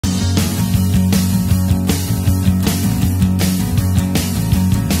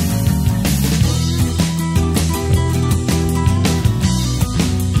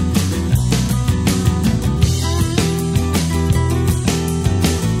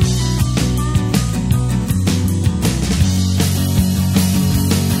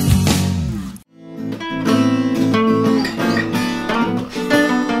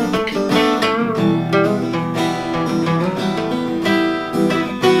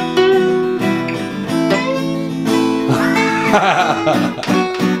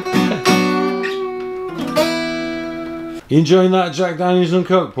You enjoying that Jack Daniels and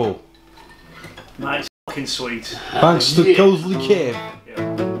Coke, Paul? Mate, it's fucking sweet. Thanks to Cosley Cave.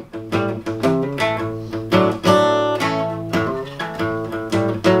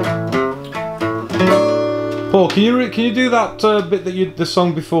 Paul, can you do that bit that the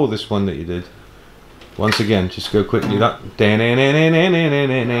song before this one that you did? Once again, just go quickly. That.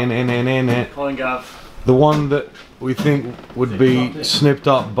 Colin Gav. The one that we think would be snipped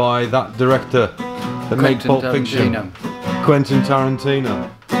up by that director that made Pulp Fiction. Quentin Tarantino.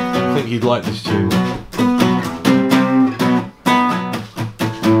 I think he'd like this tune.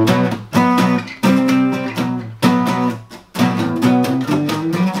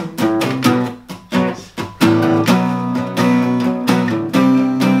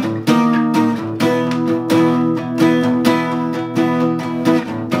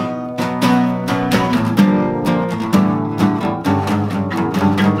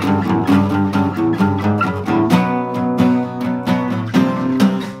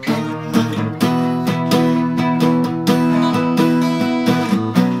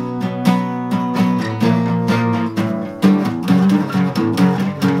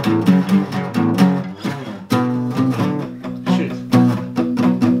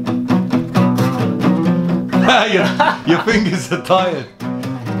 Your fingers are tired.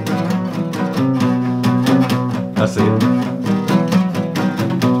 That's it.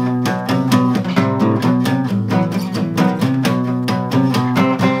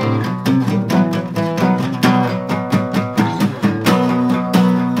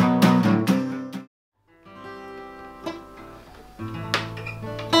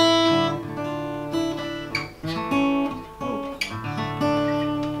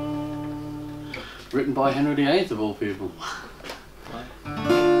 Written by Henry VIII of all people.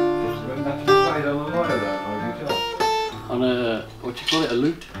 On a, what do you call it, a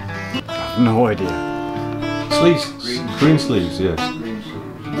lute? I have no idea. Sleeves, green sleeves, yes.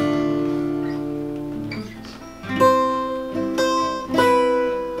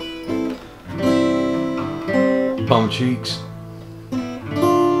 Bum cheeks.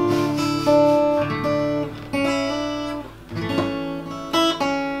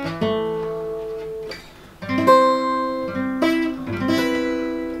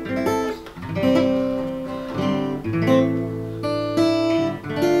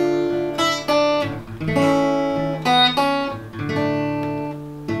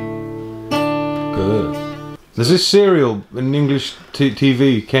 There's this serial in English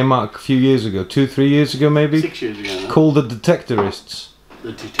TV, came out a few years ago, 2-3 years ago maybe? 6 years ago now. Called The Detectorists.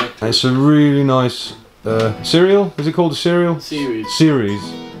 The Detectorists. It's a really nice serial, is it called a serial? Series.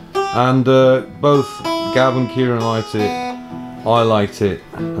 And both Gav and Kieran liked it, I liked it,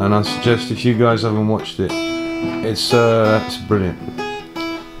 and I suggest if you guys haven't watched it, it's brilliant.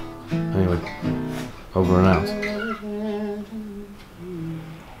 Anyway, over and out.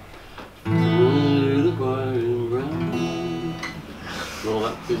 All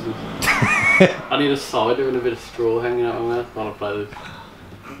that business. I need a cider and a bit of straw hanging out of my mouth while I play this.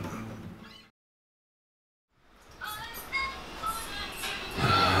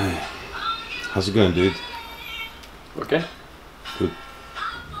 How's it going, dude? Okay. Good.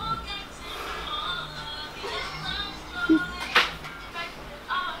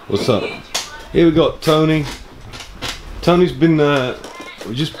 What's up? Here we got Tony. Tony's been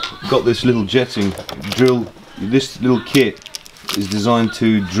we just got this little jetting drill. This little kit is designed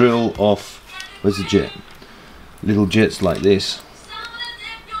to drill off, where's the jet? Little jets like this.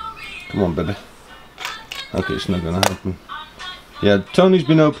 Come on, baby. Okay, it's not gonna happen. Yeah, Tony's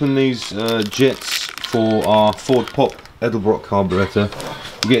been opening these jets for our Ford Pop Edelbrock carburetor.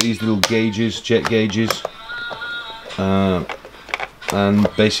 You get these little gauges, jet gauges, and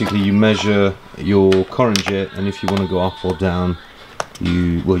basically you measure your current jet, and if you want to go up or down,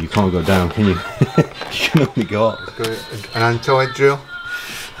 you can't go down, can you? You can only go up. An anti-drill.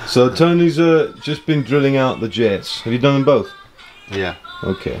 So Tony's just been drilling out the jets. Have you done them both? Yeah.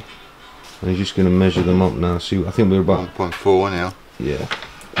 Okay. And he's just going to measure them up now. See, I think we're about 1.4 now. Yeah.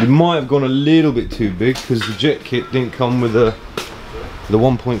 We might have gone a little bit too big because the jet kit didn't come with the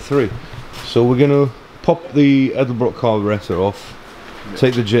 1.3. So we're going to pop the Edelbrock carburetor off,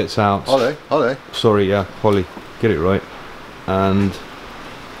 take the jets out. Holley. Sorry, yeah, Holley. Get it right. And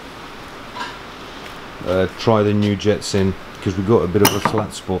try the new jets in, because we've got a bit of a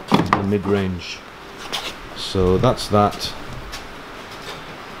flat spot in the mid-range. So that's that.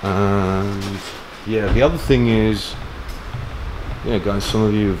 And yeah, the other thing is, yeah guys, some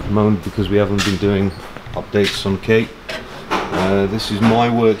of you have moaned because we haven't been doing updates on Kate. This is my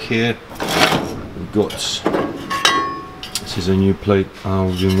work here. We've got This is a new plate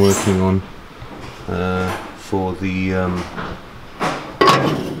I've been working on for the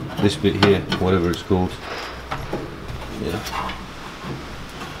this bit here, whatever it's called. Yeah,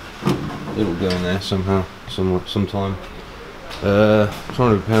 it'll go in there somehow, sometime. Trying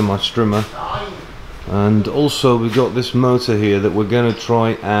to repair my strimmer, and also we got this motor here that we're going to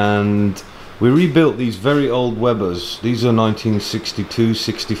try, and we rebuilt these very old Webers. These are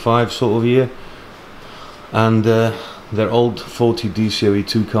 1962-65 sort of year, and they're old 40 DCOE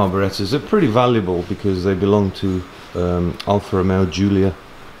 2 carburettors. They're pretty valuable because they belong to Alfa Romeo Giulia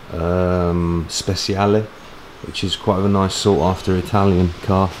Speciale, which is quite a nice sought after Italian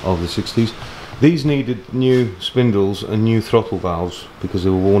car of the 60s. These needed new spindles and new throttle valves because they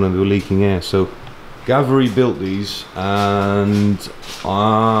were worn and they were leaking air. So Gav rebuilt these, and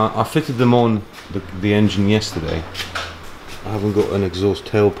I fitted them on the engine yesterday. I haven't got an exhaust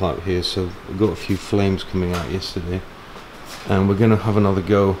tailpipe here, so I got a few flames coming out yesterday, and we're going to have another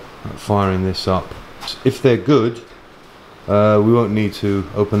go at firing this up. If they're good, we won't need to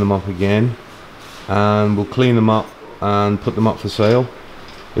open them up again, and we'll clean them up and put them up for sale.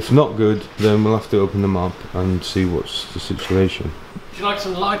 If not good, then we'll have to open them up and see what's the situation. Would you like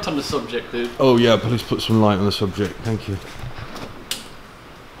some light on the subject, dude? Oh yeah, please put some light on the subject, thank you.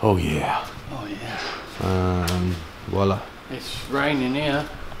 Oh yeah. Oh yeah. Voila. It's raining here.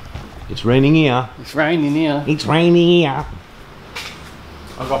 It's raining here. It's raining here. It's raining here.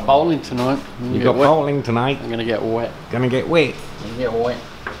 I've got bowling tonight. You got bowling tonight. I'm gonna get wet. Gonna get wet. I'm gonna get wet.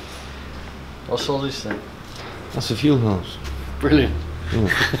 What's all this thing? That's a fuel hose. Brilliant. Yeah.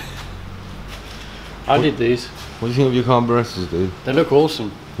 I did these. What do you think of your carburettors, dude? They look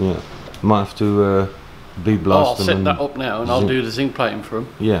awesome. Yeah. Might have to bead blast I'll them. set that up now, and I'll do the zinc plating for them.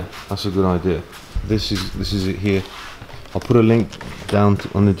 Yeah, that's a good idea. This is it here. I'll put a link down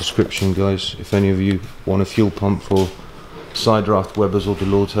on the description, guys, if any of you want a fuel pump for side draft Webers or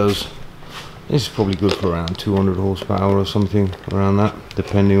Delortos. This is probably good for around 200 horsepower or something around that,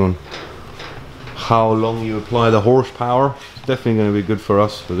 depending on how long you apply the horsepower. It's definitely going to be good for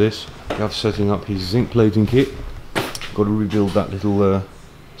us for this. Gav's setting up his zinc plating kit. Got to rebuild that little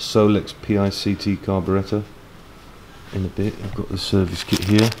Solex PICT carburetor in a bit. I've got the service kit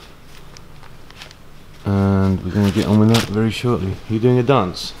here, and we're going to get on with that very shortly. Are you doing a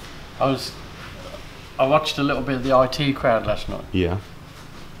dance? I watched a little bit of the IT crowd last night. Yeah.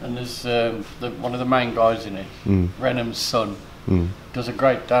 And there's one of the main guys in it, Renham's son, does a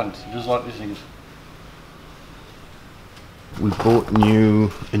great dance. He does like these things. We bought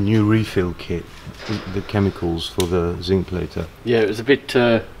a new refill kit, the chemicals for the zinc plater. Yeah, it was a bit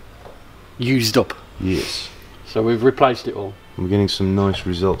used up. Yes. So we've replaced it all. We're getting some nice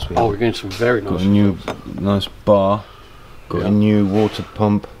results with it. Oh, we're getting some very nice Got a new nice bar, got a new water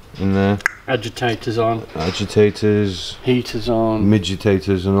pump in there. Agitators on. Agitators. Heaters on.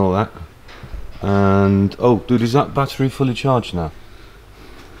 Midgitators and all that. And, oh dude, is that battery fully charged now?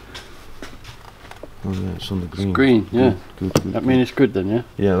 Oh yeah, it's on the green. It's green, yeah. Good. That means it's good then, yeah?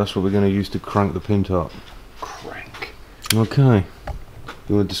 Yeah, that's what we're going to use to crank the Pinto up. Crank. Okay.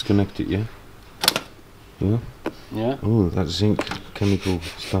 You want to disconnect it, yeah? Yeah? Yeah. Oh, that zinc chemical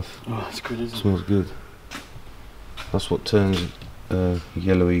stuff. Oh, it's good, isn't it? Smells good. That's what turns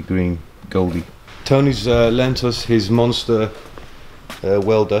yellowy, green, goldy. Tony's lent us his monster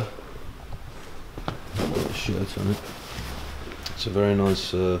welder. Got a shirt on it. It's a very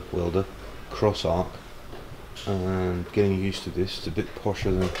nice welder. Cross arc, and getting used to this. It's a bit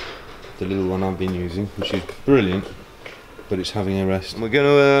posher than the little one I've been using, which is brilliant, but it's having a rest. We're going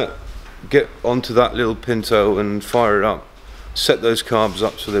to get onto that little Pinto and fire it up, set those carbs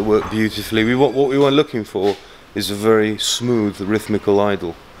up so they work beautifully. What we were looking for is a very smooth rhythmical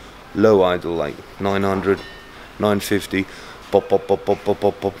idle, low idle, like 900, 950, pop pop pop pop pop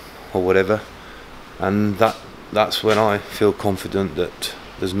pop pop, or whatever, and that's when I feel confident that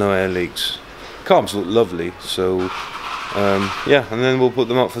there's no air leaks. Carbs look lovely, so yeah, and then we'll put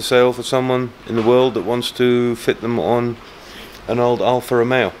them up for sale for someone in the world that wants to fit them on an old Alfa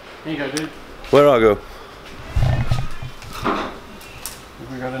Romeo. Here you go, dude. Where I go?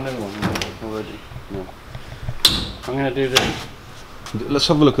 Have we got another one already? No. I'm going to do this. Let's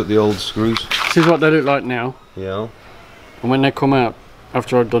have a look at the old screws. This is what they look like now. Yeah. And when they come out,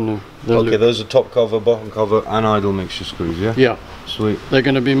 after I've done them, Okay, those are top cover, bottom cover, and idle mixture screws, yeah? Yeah. Sweet. They're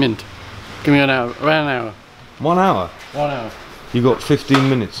going to be mint. Give me an hour. Around an hour. 1 hour? 1 hour. You got 15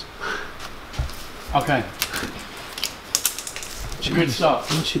 minutes. Okay. It's a good start.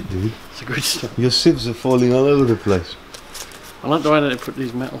 Watch it, dude. It's a good start. Your sieves are falling all over the place. I like the way that they put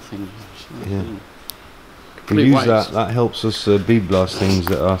these metal things. Yeah. We Complete use waste. that helps us bead blast things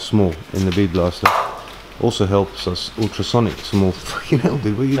that are small in the bead blaster. also helps us ultrasonic. Some more fucking hell,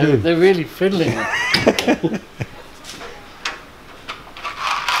 dude. What are you doing? They're really fiddling.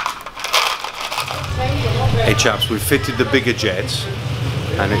 Hey chaps, we fitted the bigger jets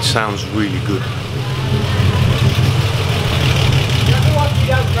and it sounds really good.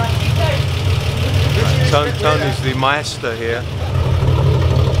 Tony's the master here.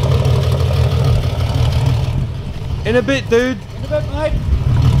 In a bit, dude. In a bit, mate.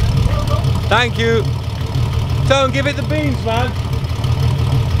 Thank you. Tone, give it the beans, man.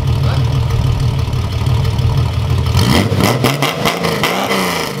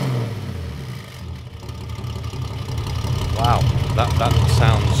 Wow, that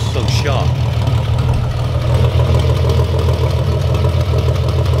sounds so sharp.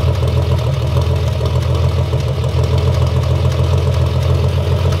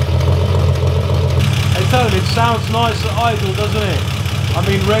 Hey Tone, it sounds nice at idle, doesn't it? I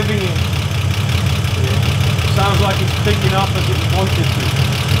mean, revving it. Sounds like it's picking up as it wanted to.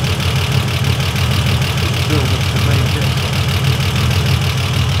 Still, that's the main jet.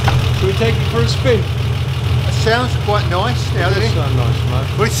 Should we take it for a spin? Sounds quite nice now, doesn't it? Sounds nice, man.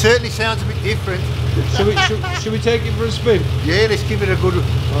 Well, it certainly sounds a bit different. Should we take it for a spin? Yeah, let's give it a good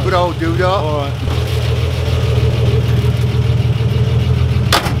old doodah. Alright.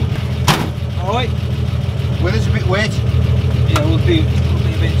 Alright. When it's a bit wet. Yeah, we'll be a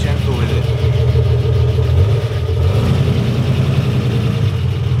bit gentle with it.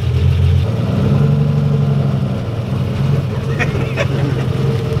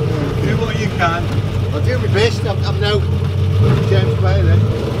 Do what you can. I'll do my best. I'm no James Bailey.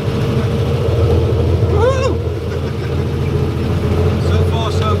 Woo! So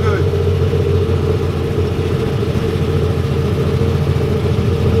far, so good.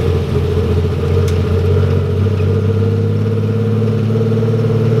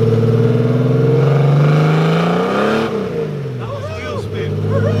 That was wheel spin.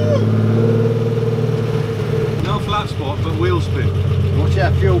 No flat spot, but wheel spin. Watch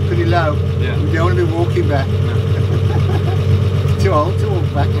out, fuel pretty low. Yeah. We don't want to be walking back. Too old to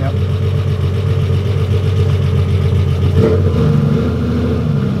walk back now.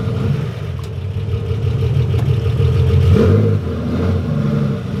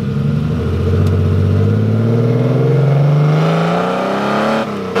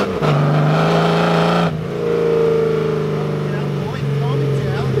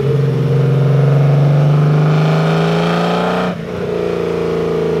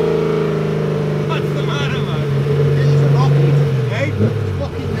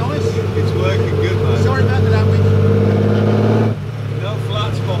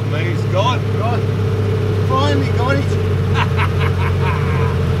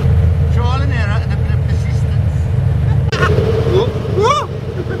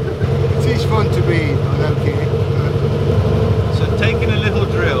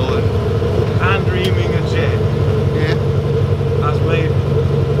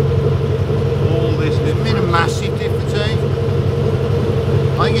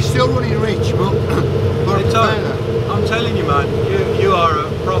 I'm telling you, man, you are a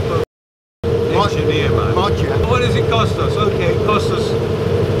proper engineer, man. What does it cost us? Okay, it cost us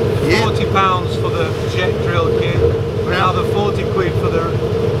 £40 for the jet drill kit, another 40 quid for the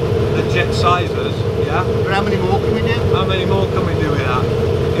jet sizers, yeah? But how many more can we do? How many more can we do with that?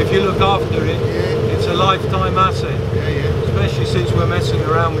 If you look after it, it's a lifetime asset. Especially since we're messing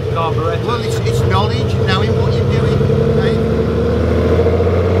around with carburettors. Well, it's knowledge, knowing what you're doing, right?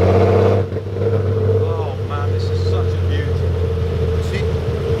 Oh man, this is such a beauty.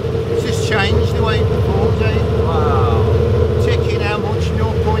 It's just changed the way it performs, eh? Wow. Check in how much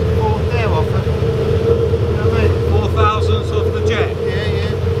 0.4 there offer. You know what I mean? 4,000ths off the jet.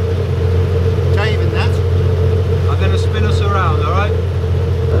 Yeah. Not even that. I'm going to spin us around, alright?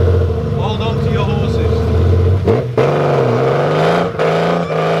 Hold on to your horses.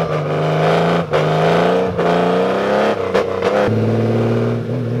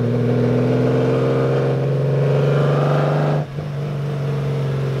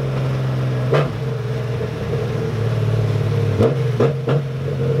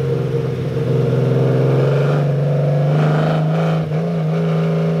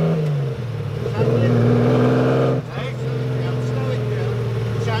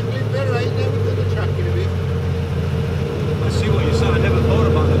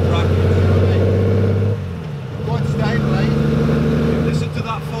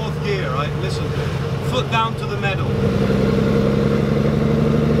 Down to the medal.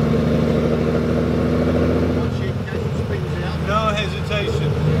 No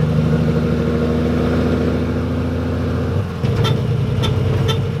hesitation.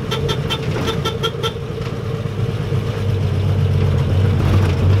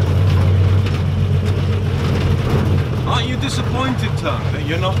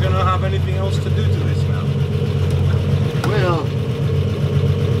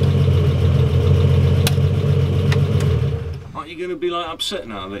 like upset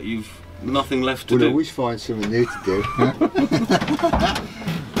now that you've nothing left to We'll do? always find something new to do.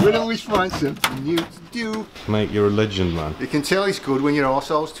 We'll always find something new to do. Mate, you're a legend, man. You can tell it's good when your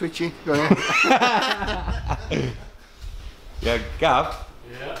arsehole's twitching. Yeah, Gav?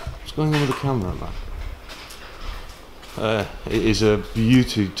 Yeah. What's going on with the camera, man? It is a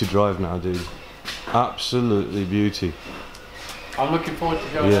beauty to drive now, dude. Absolutely beauty. I'm looking forward to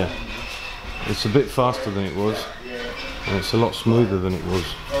going. Yeah. It's a bit faster than it was. And it's a lot smoother than it was.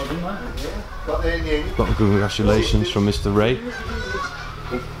 Got there in the end. A lot of congratulations from Mr. Ray.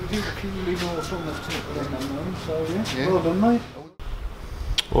 Well done, mate.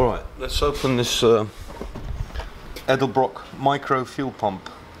 Alright, let's open this Edelbrock micro fuel pump.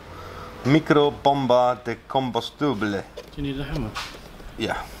 Micro bomba de combustible. Do you need a hammer?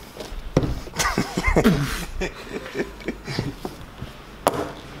 Yeah.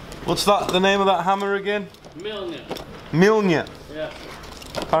 What's that? The name of that hammer again? Milner. Mjolnir. Yeah.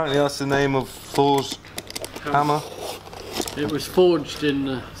 Apparently that's the name of Thor's hammer. It was forged in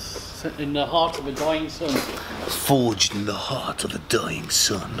the heart of a dying sun. Forged in the heart of a dying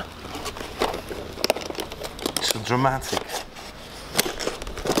sun. So dramatic.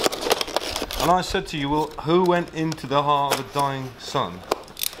 And I said to you, well, who went into the heart of a dying sun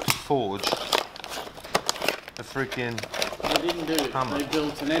to forge a freaking They didn't do it. hammer? They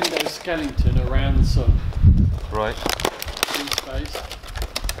built an endoskeleton around the sun Right. in space,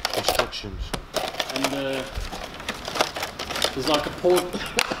 Instructions. and there's like a portal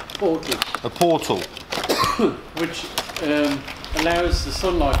A portal. which allows the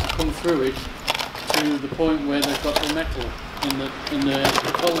sunlight to come through it to the point where they've got the metal in the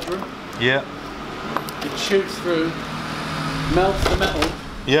cauldron. Yeah. It shoots through, melts the metal,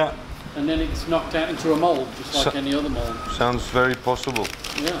 Yeah. and then it's knocked out into a mould, just like So- any other mould. Sounds very possible.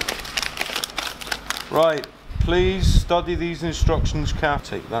 Yeah. Right. Please study these instructions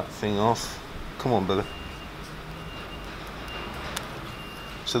carefully. Take that thing off. Come on, brother.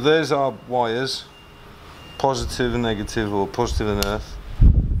 So there's our wires. Positive and negative, or positive and earth.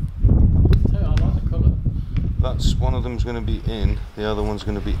 So I like the colour. That's one of them's going to be in, the other one's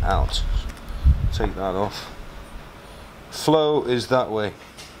going to be out. Take that off. Flow is that way.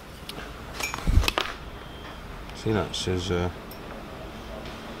 See that? It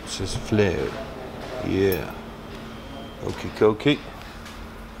says flow. Yeah. Okie dokie.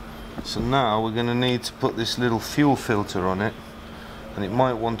 So now we're going to need to put this little fuel filter on it, and it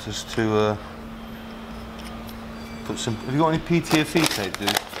might want us to put some. Have you got any PTFE tape,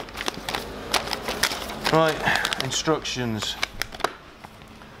 dude? Right, instructions.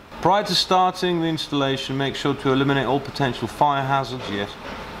 Prior to starting the installation, make sure to eliminate all potential fire hazards. Yes.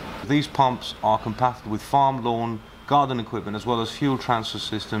 These pumps are compatible with farm, lawn, garden equipment, as well as fuel transfer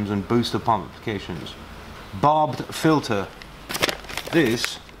systems and booster pump applications. Barbed filter.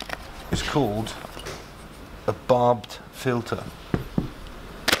 This is called a barbed filter.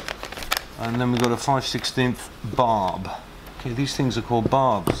 And then we've got a 5/16 barb. Okay, these things are called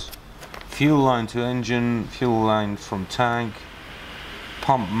barbs. Fuel line to engine, fuel line from tank,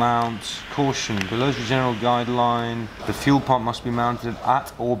 pump mount. Caution, below the general guideline, the fuel pump must be mounted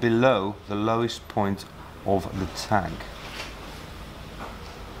at or below the lowest point of the tank.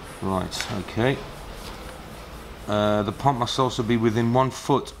 Right, okay. The pump must also be within 1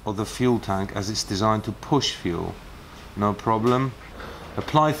 foot of the fuel tank, as it's designed to push fuel. No problem.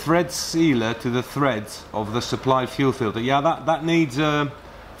 Apply thread sealer to the threads of the supplied fuel filter. Yeah, that needs a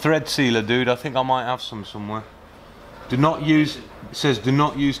thread sealer, dude. I think I might have some somewhere. Do not use, it says do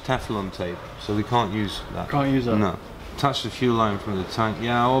not use Teflon tape, so we can't use that. Can't use that. No. Attach the fuel line from the tank.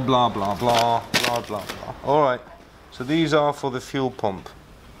 Yeah, oh blah blah blah blah blah blah. Alright, so these are for the fuel pump.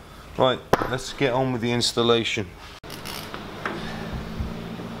 Right, let's get on with the installation.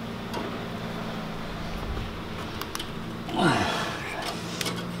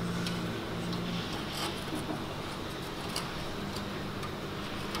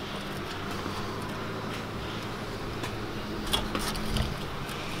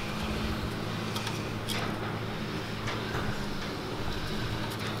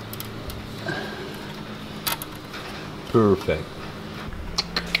 Perfect.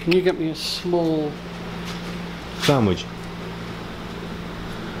 Can you get me a small... Sandwich.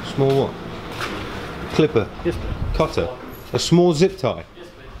 Small what? Clipper. Yes, please. Cutter. A small zip tie. Yes,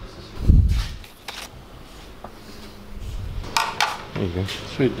 please. There you go.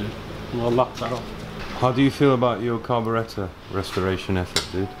 Sweet, dude. And I'll lock that off. How do you feel about your carburetor restoration effort,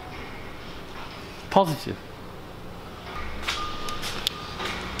 dude? Positive.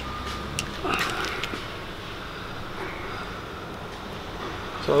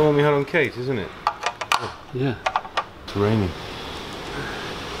 It's like the one we had on Kate, isn't it? Yeah. It's raining.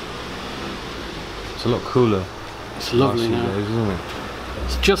 It's a lot cooler. It's lovely last few now. days, isn't it?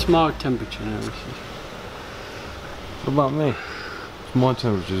 It's just my temperature now. What about me? It's my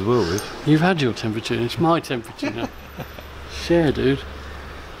temperature as well, Rich. You've had your temperature, it's my temperature now. Share, dude.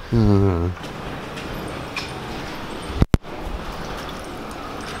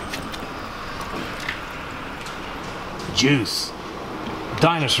 Juice.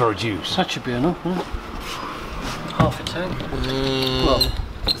 Dinosaur juice. That should be enough, huh? Half a tank. Well,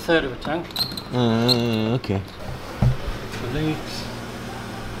 a third of a tank. Okay. Leaks.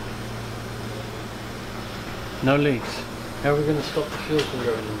 No leaks. How are we going to stop the fuel from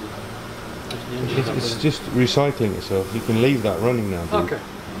going in? It's just recycling itself. You can leave that running now, dude. Okay,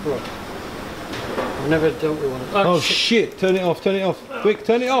 right. I've never dealt with one of those. Oh shit! Turn it off, turn it off. Quick,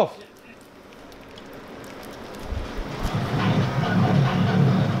 turn it off!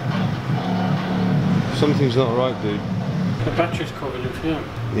 Something's not right, dude. The battery's covered in fuel.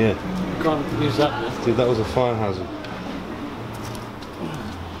 Yeah. You can't use that then. Dude, that was a fire hazard.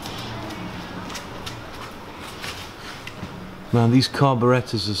 Man, these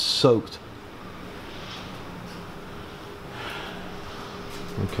carburettors are soaked.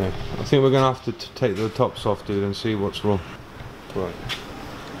 Okay, I think we're gonna have to take the tops off, dude, and see what's wrong. Right.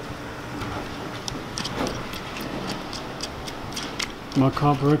 My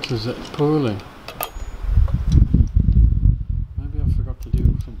carburettor's poorly. Maybe I forgot to do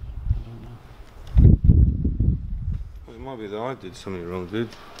something. I don't know. It might be that I did something wrong, dude.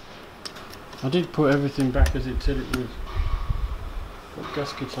 I did put everything back as it said it was. Got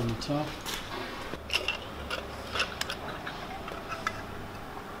gaskets on the top.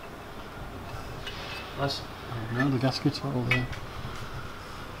 That's, oh no, the gaskets are all there.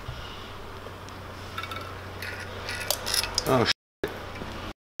 Oh shit.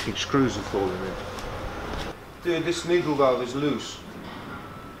 I think screws are falling in. Dude, this needle valve is loose.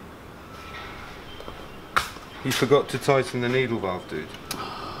 You forgot to tighten the needle valve, dude.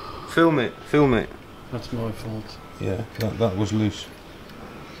 Film it, film it. That's my fault. Yeah, that was loose.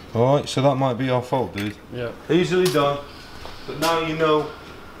 Alright, so that might be our fault, dude. Yeah. Easily done. But now you know.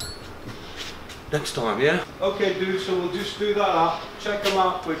 Next time, yeah? Okay, dude, so we'll just do that up, check them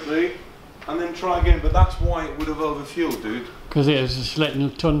out quickly, and then try again. But that's why it would have overfueled, dude. Because it was just letting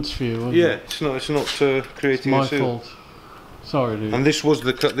tons fuel. Yeah, it's not creating my a seal. fault. Sorry, dude. And this was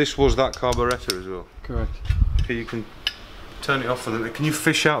that carburetor as well. Correct. Okay, you can turn it off for the minute. Can you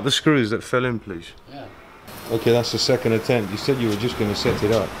fish out the screws that fell in, please? Yeah. Okay, that's the second attempt. You said you were just going to set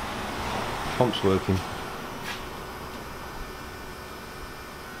it up. Pump's working.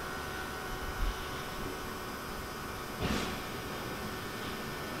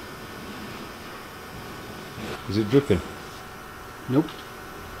 Is it dripping? Nope.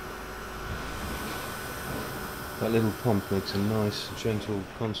 That little pump makes a nice, gentle,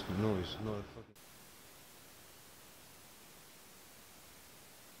 constant noise. Not a fucking...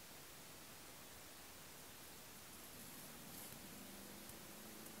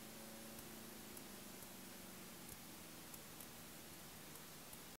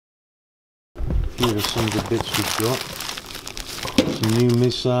 Here are some of the bits we've got. Some new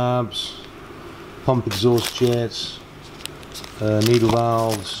misabs, pump exhaust jets, needle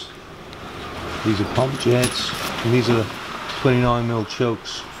valves. These are pump jets, and these are 29mm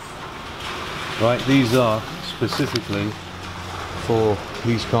chokes. Right, these are specifically for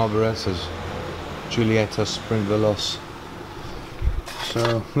these carburetors, Giulietta Spring Veloce.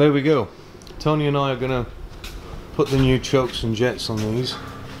 So there we go. Tony and I are going to put the new chokes and jets on these,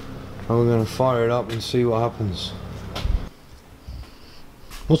 and we're going to fire it up and see what happens.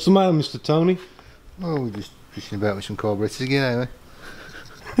 What's the matter, Mr. Tony? Well, we're just fishing about with some carburettors again,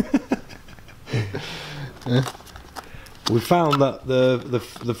 eh? We found that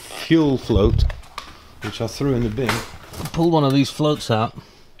the fuel float, which I threw in the bin, I pulled one of these floats out.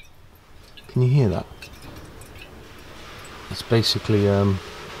 Can you hear that? It's basically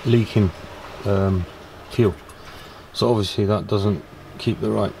leaking fuel. So obviously that doesn't keep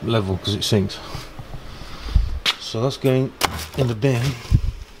the right level because it sinks. So that's going in the bin.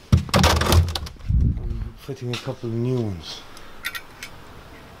 I'm fitting a couple of new ones.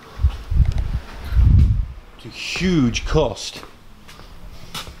 It's a huge cost.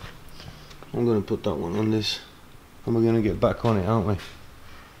 I'm going to put that one on this, and we're going to get back on it, aren't we?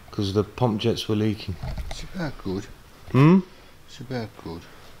 Because the pump jets were leaking. It's about good. Hmm? It's about good.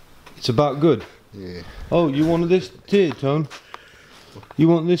 It's about good. Yeah. Oh, you wanted this here, Tone? You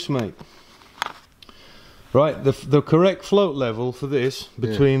want this, mate? Right, the correct float level for this,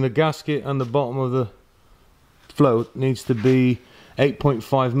 between the gasket and the bottom of the float, needs to be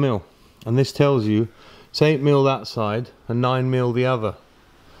 8.5mm. And this tells you it's 8mm that side and 9mm the other.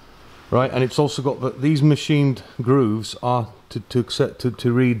 right? And it's also got these machined grooves are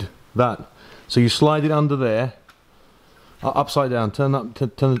to read that. So you slide it under there, upside down. Turn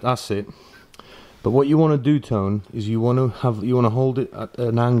it. That's it. But what you want to do, Tone, is you want to hold it at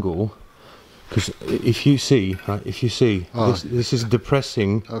an angle, because if you see, this is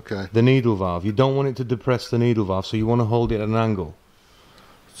depressing the needle valve. You don't want it to depress the needle valve, so you want to hold it at an angle.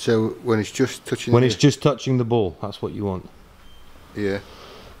 So when it's just touching. When it's just touching the ball, that's what you want. Yeah.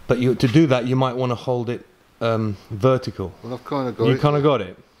 But to do that, you might want to hold it vertical. Well, I've kind of got it. You kind of got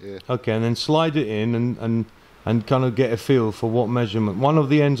it. Yeah. Okay, and then slide it in and kind of get a feel for what measurement. One of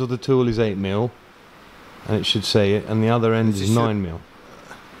the ends of the tool is 8mm, and it should say it, and the other end is 9mm.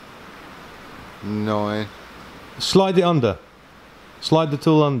 9. Slide it under. Slide the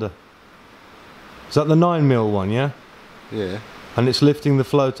tool under. Is that the 9mm one, yeah? Yeah. And it's lifting the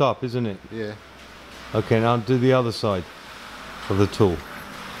float up, isn't it? Yeah. Okay, now do the other side of the tool.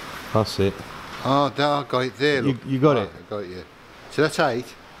 That's it. Oh, there, I got it there. Look. You got it? I got it, yeah. So that's 8.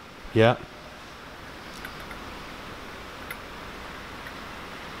 Yeah.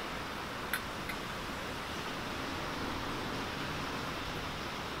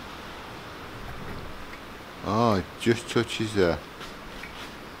 Oh, it just touches there.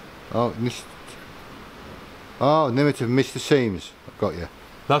 Oh, missed. Oh, limit of missed the seams. I've got you.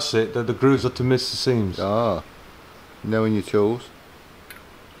 That's it. The grooves are to miss the seams. Ah, knowing your tools.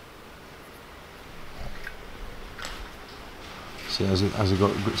 See, it's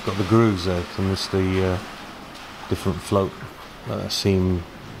got the grooves there to miss the different float seam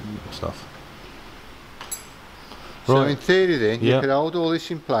stuff. So Right. in theory then, you could hold all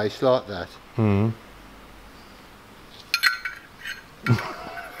this in place like that.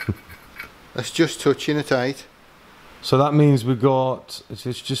 That's just touching at 8. So that means we've got, it's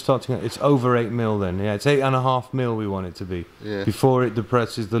just starting, it's over 8mm then, yeah, it's 8.5mm we want it to be, before it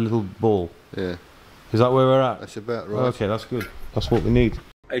depresses the little ball. Yeah. Is that where we're at? That's about right. Okay, that's good. That's what we need.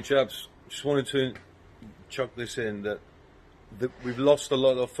 Hey chaps, just wanted to chuck this in that we've lost a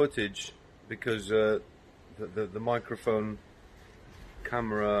lot of footage because the microphone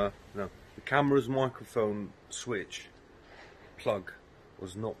camera, no, the camera's microphone switch plug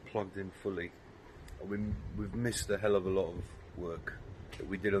was not plugged in fully. We've missed a hell of a lot of work that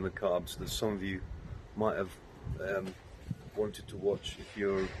we did on the carbs that some of you might have wanted to watch if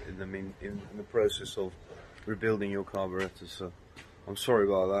you're in the process of rebuilding your carburetor. So I'm sorry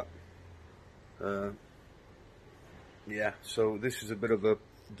about that. Yeah, so this is a bit of a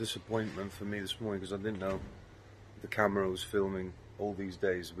disappointment for me this morning because I didn't know the camera was filming all these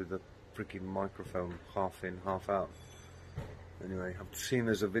days with a freaking microphone half in, half out. Anyway, I've seen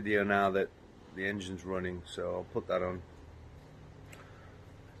there's a video now that the engine's running, so I'll put that on.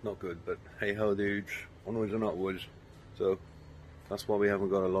 Not good, but hey ho dudes, onwards and upwards. So that's why we haven't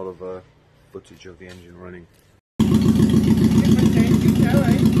got a lot of footage of the engine running.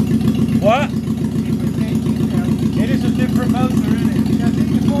 What? It is a different motor, isn't it? I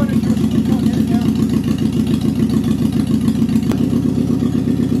think the morning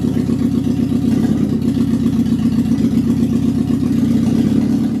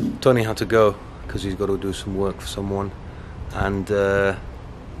Tony had to go because he's got to do some work for someone, and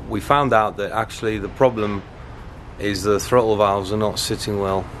we found out that actually the problem is the throttle valves are not sitting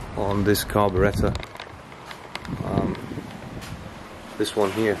well on this carburetor. This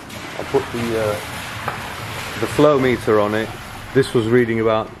one here, I put the flow meter on it. This was reading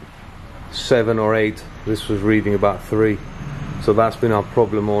about 7 or 8, this was reading about 3, so that's been our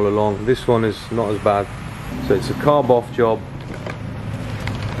problem all along. This one is not as bad, so it's a carb off job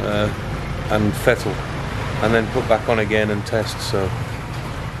and fettle, and then put back on again and test, so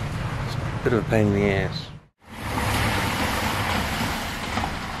it's a bit of a pain in the ass.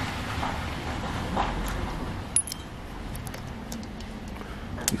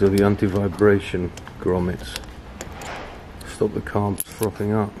 These are the anti-vibration grommets. Stop the carbs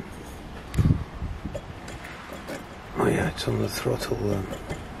frothing up. Oh yeah, it's on the throttle then.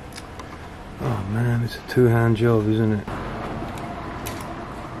 Oh man, it's a two-hand job, isn't it?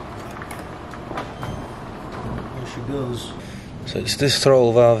 There she goes. So it's this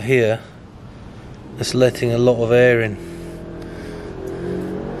throttle valve here that's letting a lot of air in.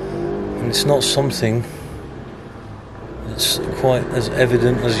 And it's not something that's quite as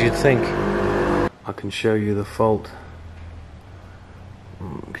evident as you'd think. I can show you the fault.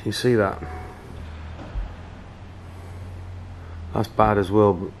 Can you see that? That's bad as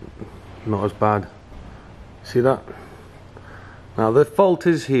well, but not as bad. See that? Now the fault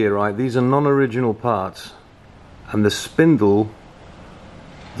is here, right? These are non-original parts, and the spindle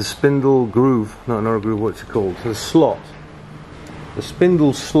groove, no, not a groove, what's it called? The slot. The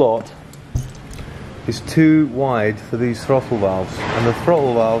spindle slot is too wide for these throttle valves, and the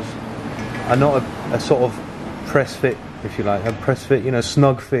throttle valves are not a sort of press fit, if you like, a press fit, you know,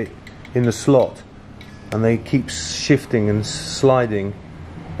 snug fit in the slot, and they keep shifting and sliding,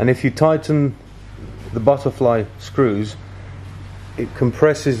 and if you tighten the butterfly screws, it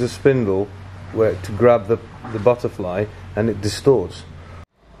compresses the spindle where to grab the butterfly, and it distorts.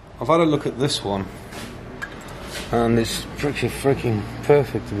 I've had a look at this one, and it's pretty freaking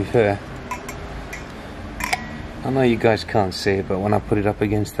perfect, to be fair. I know you guys can't see it, but when I put it up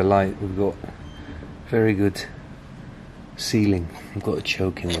against the light, we've got very good sealing. I've got a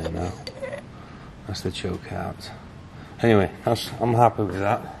choke in there now. That's the choke out. Anyway, I'm happy with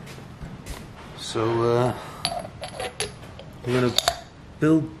that. So I'm going to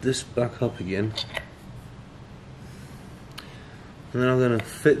build this back up again, and then I'm going to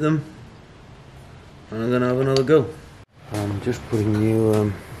fit them, and I'm going to have another go. I'm just putting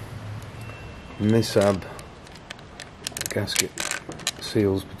new Misab gasket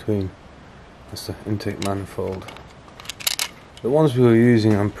seals between. That's the intake manifold. The ones we were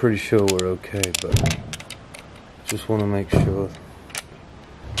using, I'm pretty sure were okay, but just want to make sure.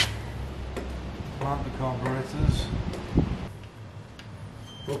 Plant the carburettors.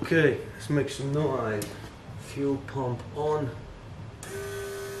 Okay, let's make some noise. Fuel pump on.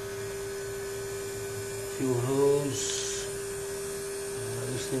 Fuel hose.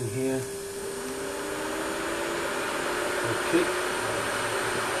 This thing here. Okay.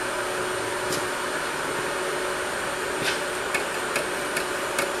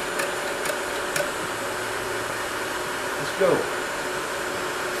 Let's go.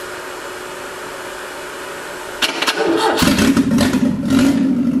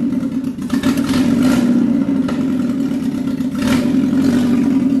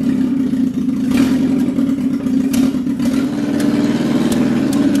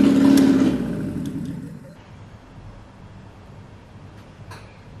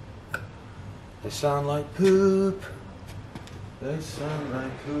 They sound like poop. They sound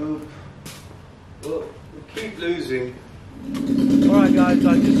like poop. Well, we keep losing. Alright guys,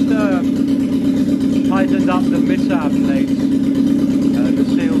 I just tightened up the Misab plates, the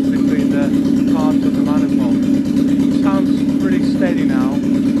seals between the carbs and the manifold. It sounds pretty steady now.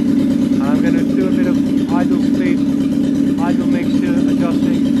 I'm going to do a bit of idle speed, idle mixture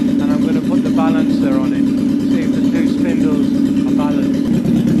adjusting, and I'm going to put the balancer on it, see if the two spindles are balanced.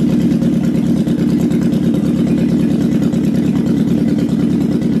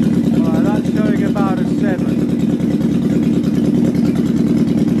 Alright, that's showing about a 7.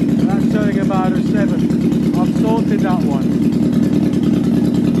 About a 7. I've sorted that one.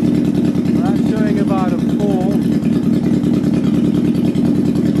 That's showing about a 4.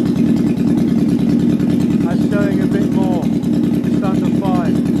 That's showing a bit more, just under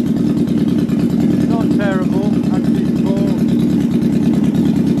 5. It's not terrible, actually 4.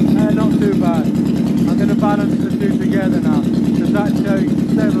 Not too bad. I'm going to balance the two together now, because that's showing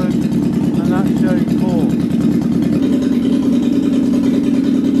 7 and that's showing 4.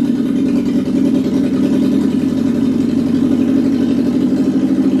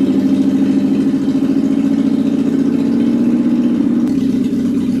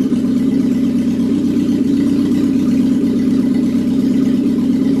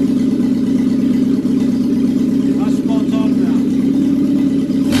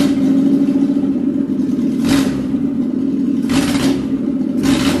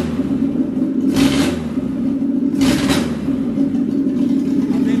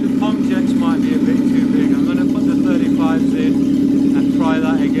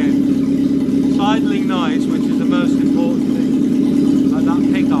 Idling nice, which is the most important thing. Like that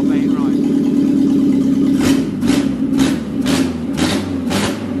pickup ain't right.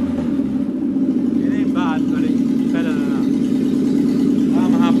 It ain't bad, but it's better than that.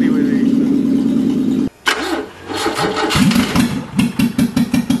 I'm happy with these.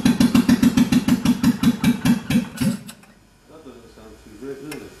 That doesn't sound too great,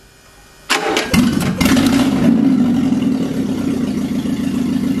 does it?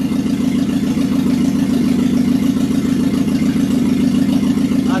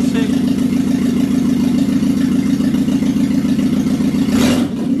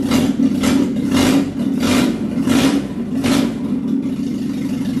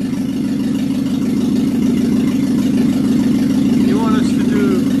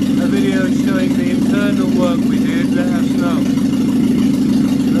 Work we did, let us know.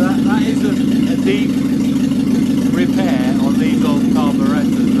 That is a deep repair on these old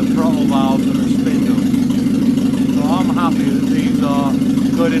carburettors, the throttle valves and the spindles. So I'm happy that these are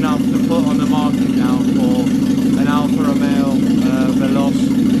good enough to put on the market now for an Alfa Romeo Veloce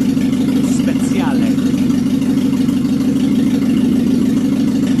Speciale.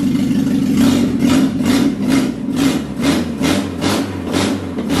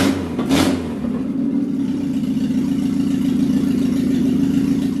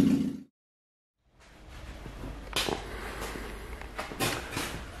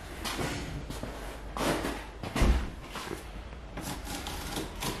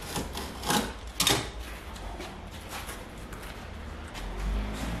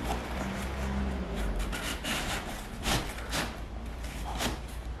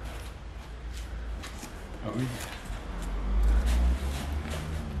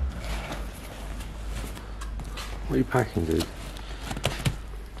 What are you packing, dude?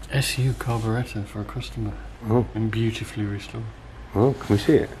 SU carburetor for a customer. Oh. And beautifully restored. Oh, can we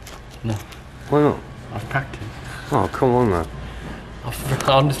see it? No. Why not? I've packed it. Oh, come on, man.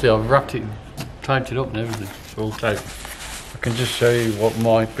 Honestly, I've wrapped it, typed it up and everything. It's all taped. I can just show you what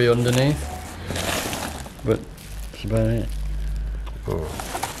might be underneath. But that's about it. Oh.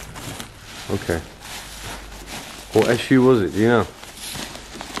 Okay. What SU was it, do you know?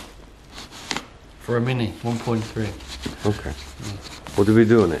 For a Mini, 1.3. Okay. What did we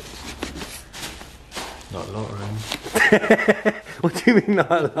do on it? Not a lot, really. What do you mean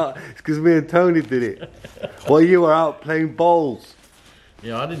not a lot? It's because me and Tony did it. While you were out playing bowls.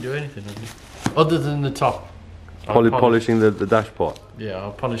 Yeah, I didn't do anything, other than the top. Polishing the dash pot. Yeah,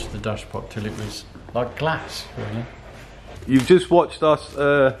 I polished the dash pot till it was like glass, really. You've just watched us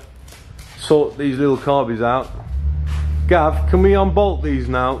sort these little carbies out. Gav, can we unbolt these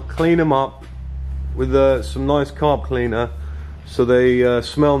now, clean them up with some nice carb cleaner so they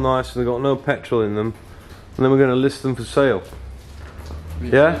smell nice and they've got no petrol in them, and then we're going to list them for sale. We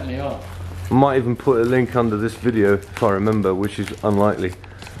Yeah? certainly are. I might even put a link under this video if I remember, which is unlikely.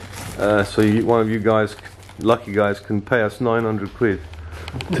 So one of you guys, lucky guys, can pay us 900 quid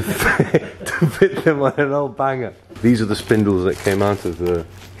to fit them on an old banger. These are the spindles that came out of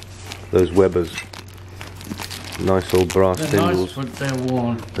those Webers. Nice old brass They're spindles. nice, but they're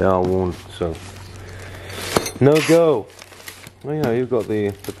worn. They are worn, so no go. Oh yeah, you've got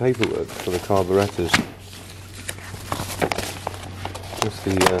the paperwork for the carburettors. That's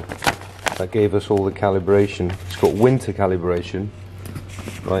that gave us all the calibration. It's got winter calibration,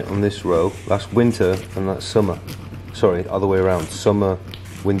 right, on this row. That's winter and that's summer. Sorry, other way around. Summer,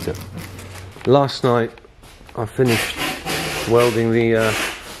 winter. Last night I finished welding the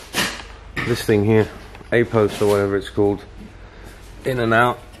this thing here, A-post or whatever it's called, in and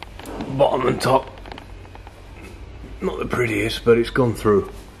out, bottom and top. Not the prettiest, but it's gone through.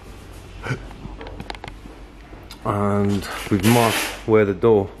 And we've marked where the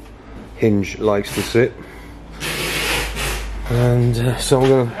door hinge likes to sit. And so I'm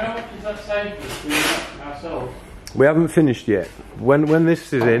gonna... How much does that save us ourselves? We haven't finished yet. When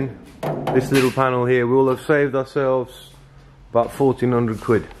this is in, this little panel here, we will have saved ourselves about 1,400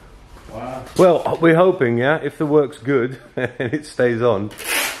 quid. Wow. Well, we're hoping, yeah, if the work's good and it stays on,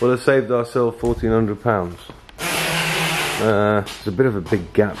 we'll have saved ourselves £1,400. There's a bit of a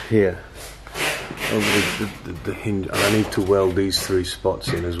big gap here over the hinge, and I need to weld these 3 spots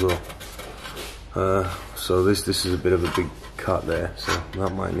in as well. So this is a bit of a big cut there, so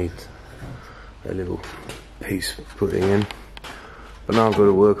that might need a little piece putting in. But now I've got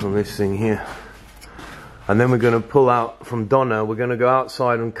to work on this thing here. And then we're going to pull out from Donna, we're going to go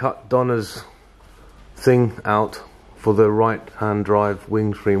outside and cut Donna's thing out for the right hand drive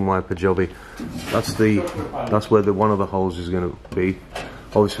windscreen wiper jobby. That's where one of the holes is going to be.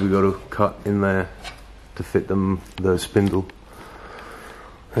 Obviously we've got to cut in there to fit the spindle.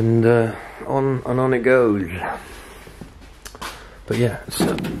 And on it goes. But yeah,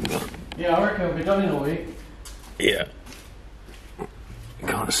 Yeah, I reckon it'll be done in a week. yeah. You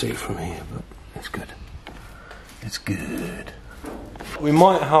can't see it from here, but it's good. It's good. We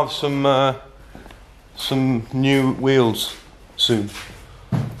might have some new wheels soon.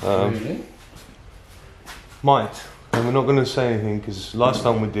 Really? Might. And we're not going to say anything because last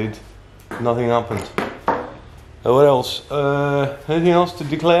time we did, nothing happened. What else? Anything else to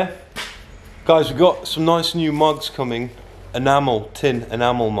declare? Guys, we've got some nice new mugs coming. Tin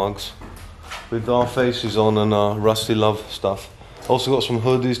enamel mugs with our faces on and our Rusty Love stuff. Also got some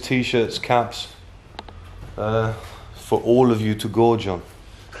hoodies, t-shirts, caps for all of you to gorge on.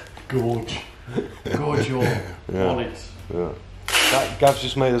 Gorge your wallet. Yeah. Gav's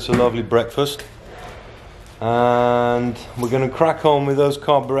just made us a lovely breakfast. And we're going to crack on with those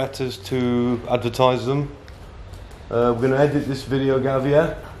carburettors to advertise them. We're going to edit this video, Gav,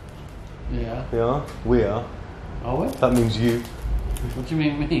 yeah? Yeah. Yeah, we are. Are we? That means you. What do you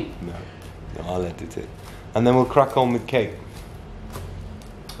mean me? No, I'll edit it. And then we'll crack on with Kate.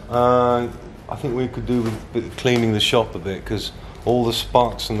 I think we could do with a bit of cleaning the shop a bit, because all the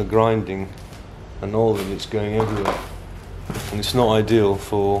sparks and the grinding and all of it's going everywhere. And it's not ideal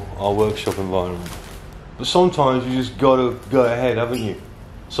for our workshop environment. But sometimes you just got to go ahead, haven't you?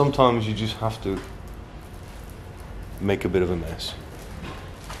 Sometimes you just have to make a bit of a mess.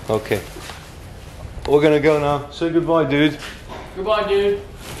 Okay. We're going to go now. Say goodbye, dude. Goodbye, dude.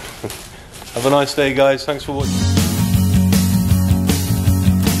 Have a nice day, guys. Thanks for watching.